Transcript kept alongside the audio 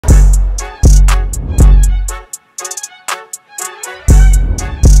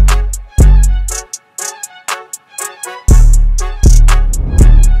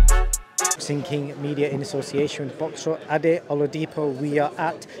Boxing King Media in association with Boxer Ade Oladipo. We are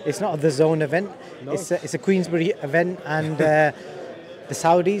at, it's not a The Zone event, no. It's a Queensbury event, and the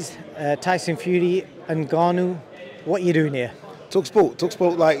Saudis, Tyson Fury, NGANNOU. What are you doing here? Talk sport.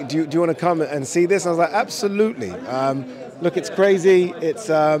 Like, do you want to come and see this? And I was like, absolutely. Look, it's crazy. It's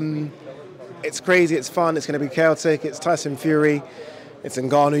crazy. It's fun. It's going to be chaotic. It's Tyson Fury. It's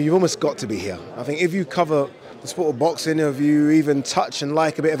NGANNOU. You've almost got to be here. I think if you cover the sport of boxing, if you even touch and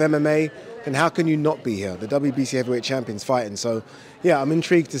like a bit of MMA, then how can you not be here? The WBC heavyweight champion's fighting. So, yeah, I'm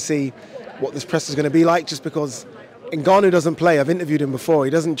intrigued to see what this press is going to be like, just because NGANNOU doesn't play. I've interviewed him before.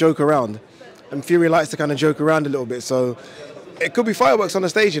 He doesn't joke around. And Fury likes to kind of joke around a little bit. So it could be fireworks on the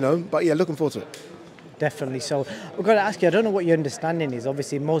stage, you know. But, yeah, looking forward to it. Definitely. So we've got to ask you, I don't know what your understanding is.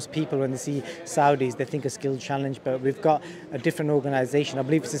 Obviously, most people, when they see Saudis, they think a skill challenge, but we've got a different organisation. I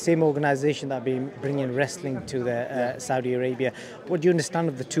believe it's the same organisation that have been bringing wrestling to the Saudi Arabia. What do you understand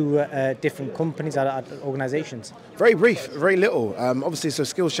of the two different companies or organisations? Very brief, very little. Obviously, so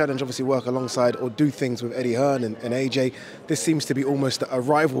skills challenge obviously work alongside or do things with Eddie Hearn and AJ. This seems to be almost a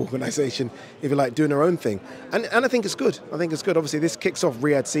rival organisation, if you like, doing their own thing. And I think it's good. I think it's good. Obviously, this kicks off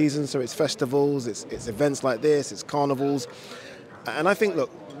Riyadh season, so it's festivals, it's events like this, it's carnivals. And I think, look,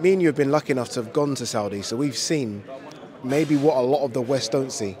 me and you have been lucky enough to have gone to Saudi, so we've seen maybe what a lot of the West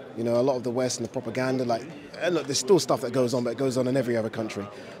don't see. You know, a lot of the West and the propaganda, like, and look, there's still stuff that goes on, but it goes on in every other country.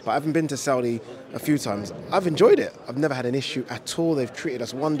 But I haven't been to Saudi a few times. I've enjoyed it. I've never had an issue at all. They've treated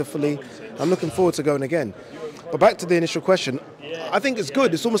us wonderfully. I'm looking forward to going again. But back to the initial question, I think it's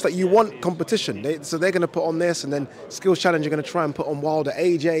good. It's almost like you want competition. So they're going to put on this, and then Skills Challenge are going to try and put on Wilder,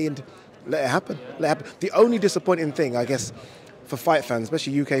 AJ, and let it happen. Let it happen. The only disappointing thing, I guess, for fight fans,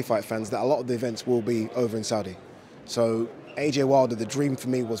 especially UK fight fans, that a lot of the events will be over in Saudi. So AJ Wilder, the dream for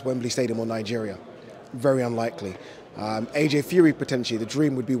me was Wembley Stadium or Nigeria. Very unlikely. AJ Fury, potentially, the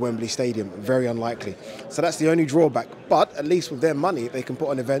dream would be Wembley Stadium. Very unlikely. So that's the only drawback. But at least with their money, they can put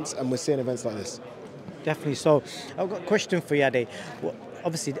on events, and we're seeing events like this. Definitely. So I've got a question for you, Ade. Well,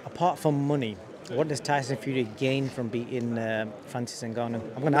 obviously, apart from money, what does Tyson Fury gain from beating Francis Ngannou?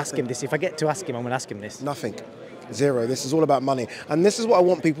 I'm going to ask him this. If I get to ask him, I'm going to ask him this. Nothing. Zero. This is all about money. And this is what I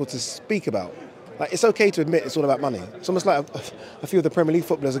want people to speak about. Like, it's okay to admit it's all about money. It's almost like a few of the Premier League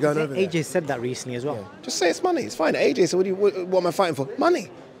footballers are going over there. AJ said that recently as well. Yeah. Just say it's money. It's fine. AJ said, what am I fighting for? Money.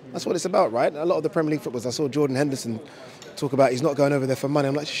 That's what it's about, right? A lot of the Premier League footballers, I saw Jordan Henderson talk about he's not going over there for money.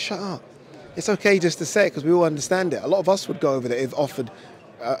 I'm like, just shut up. It's okay just to say it because we all understand it. A lot of us would go over there if offered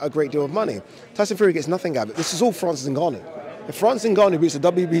a great deal of money. Tyson Fury gets nothing out of it. This is all Francis Ngannou. If Francis Ngannou beats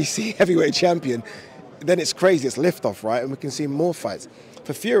the WBC heavyweight champion, then it's crazy. It's liftoff, right? And we can see more fights.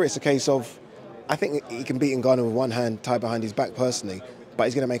 For Fury, it's a case of, I think he can beat Ngannou with one hand tied behind his back personally, but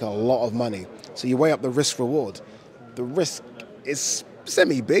he's going to make a lot of money. So you weigh up the risk-reward. The risk is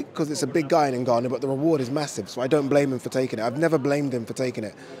semi-big because it's a big guy in Ngannou, but the reward is massive. So I don't blame him for taking it. I've never blamed him for taking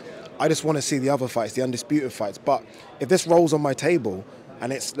it. I just want to see the other fights, the undisputed fights. But if this rolls on my table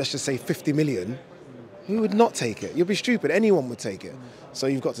and it's, let's just say, 50 million, who would not take it? You'd be stupid. Anyone would take it. So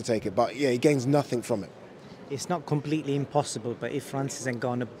you've got to take it. But yeah, he gains nothing from it. It's not completely impossible, but if Francis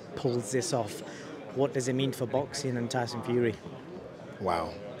Ngannou pulls this off, what does it mean for boxing and Tyson Fury?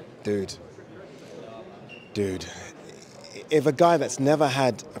 Wow. Dude. If a guy that's never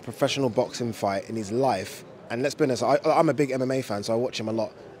had a professional boxing fight in his life, and let's be honest, I'm a big MMA fan, so I watch him a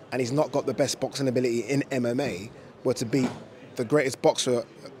lot, and he's not got the best boxing ability in MMA, were to beat the greatest boxer,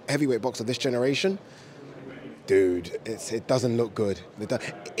 heavyweight boxer of this generation, dude, it doesn't look good.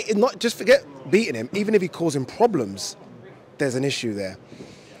 Not just forget beating him, even if he causing problems, there's an issue there.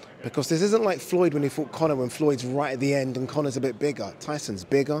 Because this isn't like Floyd when he fought Conor, when Floyd's right at the end and Conor's a bit bigger. Tyson's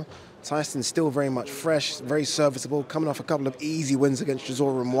bigger. Tyson's still very much fresh, very serviceable, coming off a couple of easy wins against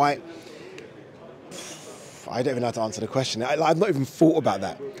Chisora and White. I don't even know how to answer the question. I've not even thought about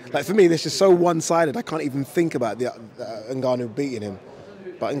that. Like, for me, this is so one-sided. I can't even think about Ngannou beating him.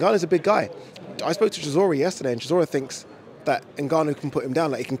 But Ngannou's a big guy. I spoke to Chisora yesterday, and Chisora thinks that Ngannou can put him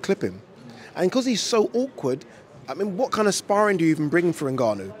down, like he can clip him. And because he's so awkward, I mean, what kind of sparring do you even bring for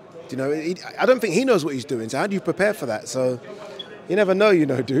Ngannou? You know, I don't think he knows what he's doing. So how do you prepare for that? So you never know,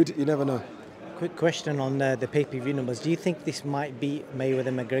 dude. You never know. Quick question on the pay-per-view numbers. Do you think this might be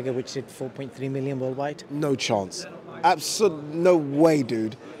Mayweather-McGregor, which did 4.3 million worldwide? No chance. Absolutely no way,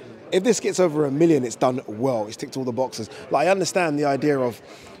 dude. If this gets over 1 million, it's done well. It's ticked all the boxes. Like, I understand the idea of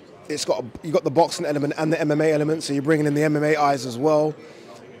you got the boxing element and the MMA element, so you're bringing in the MMA eyes as well.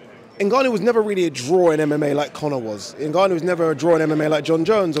 Ngannou was never really a draw in MMA like Conor was. Ngannou was never a draw in MMA like John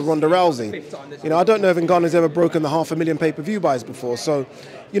Jones or Ronda Rousey. You know, I don't know if Ngannou's ever broken the 500,000 pay-per-view buys before, so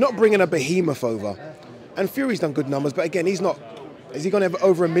you're not bringing a behemoth over. And Fury's done good numbers, but again, he's not Has he gone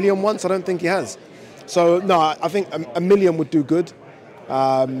over 1 million once? I don't think he has. So, no, I think a million would do good.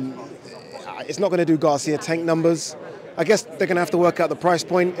 It's not going to do Garcia tank numbers. I guess they're going to have to work out the price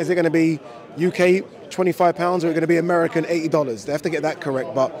point. Is it going to be UK £25 or is it going to be American $80? They have to get that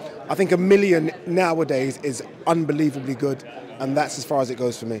correct. But I think 1 million nowadays is unbelievably good, and that's as far as it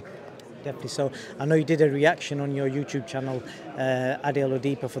goes for me. Definitely. So I know you did a reaction on your YouTube channel,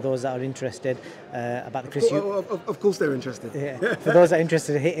 Oladipo, for those that are interested about the Chris. Of course they're interested. Yeah. For those that are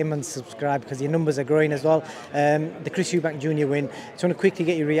interested, hit him and subscribe because your numbers are growing as well. The Chris Eubank Jr. win. Just want to quickly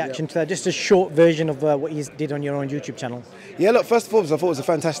get your reaction to that. Just a short version of what you did on your own YouTube channel. Yeah, look, first of all, I thought it was a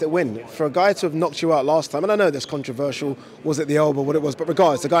fantastic win. For a guy to have knocked you out last time, and I know that's controversial, was it the elbow, what it was, but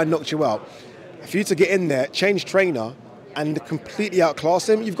regardless, the guy knocked you out. For you to get in there, change trainer, and completely outclass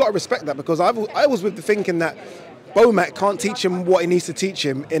him, you've got to respect that, because I was with the thinking that Bomac can't teach him what he needs to teach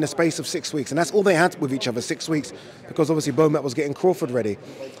him in a space of 6 weeks, and that's all they had with each other, 6 weeks, because obviously Bomac was getting Crawford ready.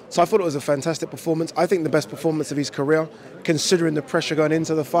 So I thought it was a fantastic performance. I think the best performance of his career, considering the pressure going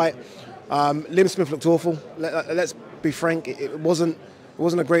into the fight. Liam Smith looked awful. Let's be frank, it wasn't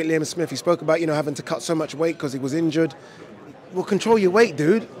a great Liam Smith. He spoke about, having to cut so much weight because he was injured. Well, control your weight,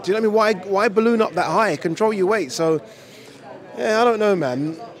 dude. Do you know what I mean? Why balloon up that high? Control your weight. So, yeah, I don't know,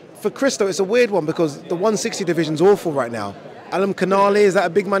 man. For Chris, though, it's a weird one because the 160 division's awful right now. Alam Kanali, is that a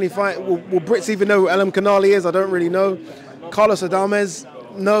big money fight? Will Brits even know who Alam Kanali is? I don't really know. Carlos Adames,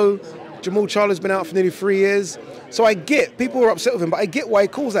 no. Jamal Charlo's been out for nearly 3 years. So I get, people are upset with him, but I get why he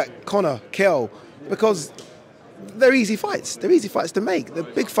calls that Conor Kell, because they're easy fights. They're easy fights to make. They're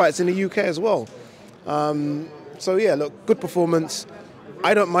big fights in the UK as well. So yeah, look, good performance.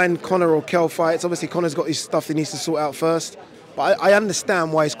 I don't mind Conor or Kell fights. Obviously, Conor's got his stuff he needs to sort out first. But I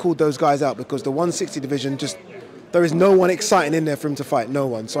understand why he's called those guys out, because the 160 division, there is no one exciting in there for him to fight, no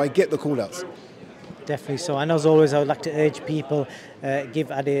one. So I get the call-outs. Definitely. So, and as always, I would like to urge people,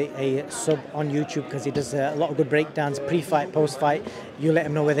 give Adi a sub on YouTube, because he does a lot of good breakdowns, pre-fight, post-fight. You let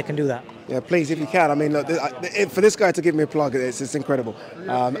him know where they can do that. Yeah, please, if you can. I mean, look, for this guy to give me a plug, it's incredible.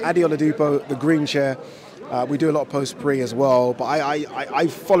 Adi Oladipo, the green chair. We do a lot of post-pre as well, but I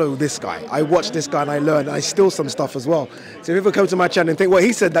follow this guy. I watch this guy and I learn, and I steal some stuff as well. So if you ever come to my channel and think, well,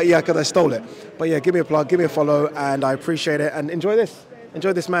 he said that, yeah, because I stole it. But yeah, give me a plug, give me a follow, and I appreciate it. And enjoy this.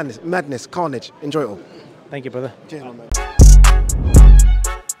 Enjoy this madness, carnage. Enjoy it all. Thank you, brother. Cheers, man.